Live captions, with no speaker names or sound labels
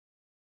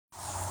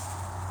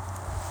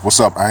What's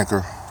up,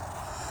 Anchor?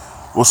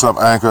 What's up,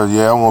 Anchor?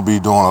 Yeah, I'm gonna be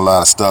doing a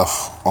lot of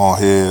stuff on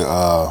here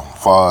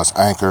as far as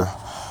Anchor.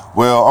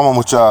 Well, I'm gonna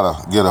want y'all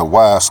to get a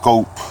wide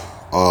scope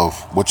of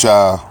what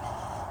y'all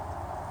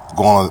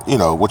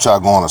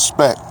gonna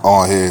expect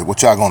on here,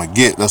 what y'all gonna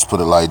get. Let's put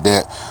it like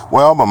that.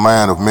 Well, I'm a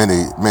man of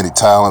many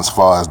talents as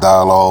far as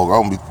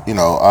dialogue.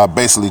 I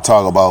basically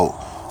talk about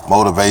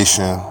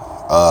motivation,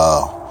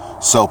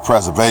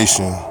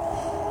 self-preservation,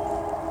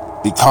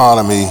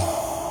 economy,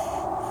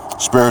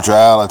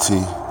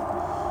 spirituality,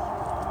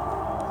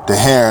 the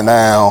here and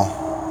now,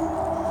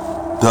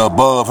 the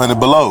above and the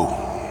below.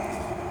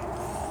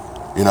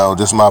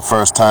 This is my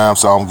first time,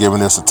 so I'm giving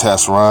this a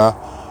test run,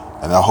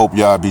 and I hope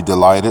y'all be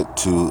delighted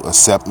to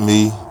accept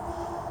me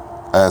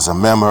as a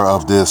member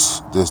of this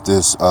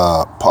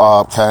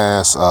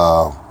podcast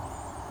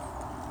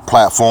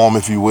platform,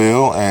 if you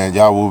will, and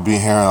y'all will be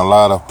hearing a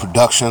lot of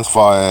productions as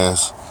far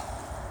as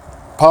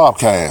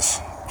podcasts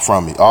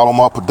from me. All of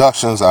my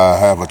productions, I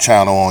have a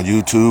channel on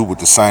YouTube with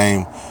the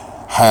same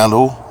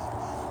handle.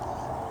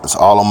 It's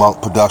all of my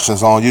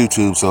productions on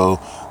YouTube. So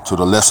to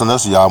the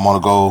listeners, y'all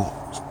want to go,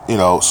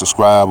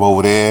 subscribe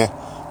over there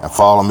and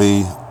follow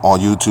me on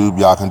YouTube.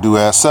 Y'all can do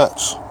as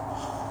such.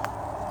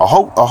 I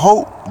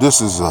hope this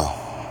is I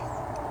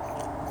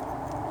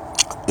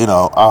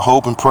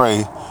hope and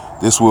pray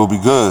this will be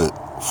good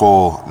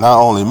for not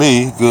only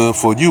me, good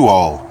for you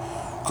all,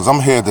 because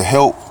I'm here to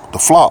help the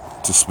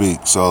flock to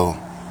speak. So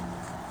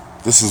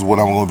this is what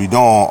I'm going to be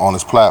doing on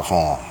this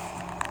platform.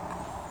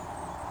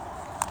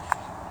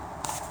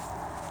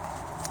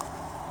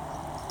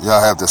 Y'all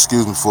have to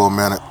excuse me for a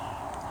minute.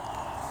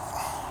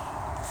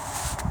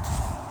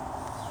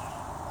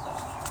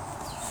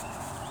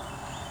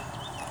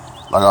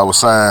 Like I was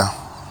saying,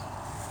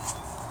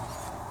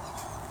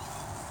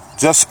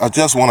 I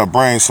just want to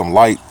bring some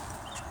light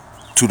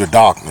to the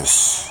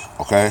darkness,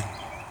 okay?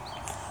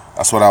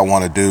 That's what I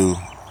want to do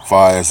as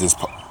far as this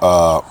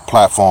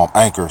platform,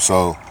 Anchor.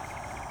 So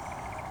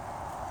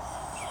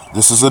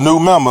this is a new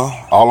member,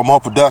 All of My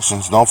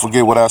Productions. Don't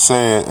forget what I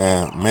said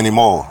and many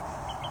more.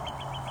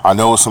 I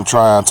know it's some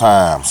trying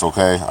times,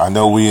 okay? I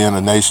know we in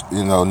a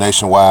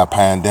nationwide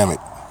pandemic,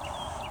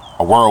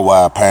 a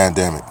worldwide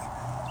pandemic.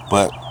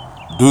 But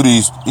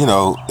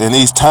in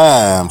these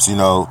times,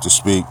 to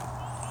speak,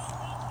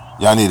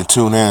 y'all need to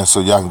tune in so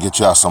y'all can get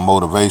y'all some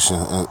motivation,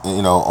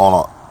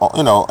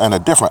 and a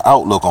different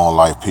outlook on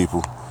life,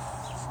 people.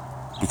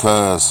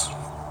 Because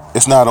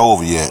it's not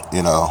over yet,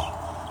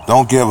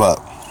 Don't give up.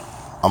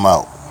 I'm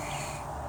out.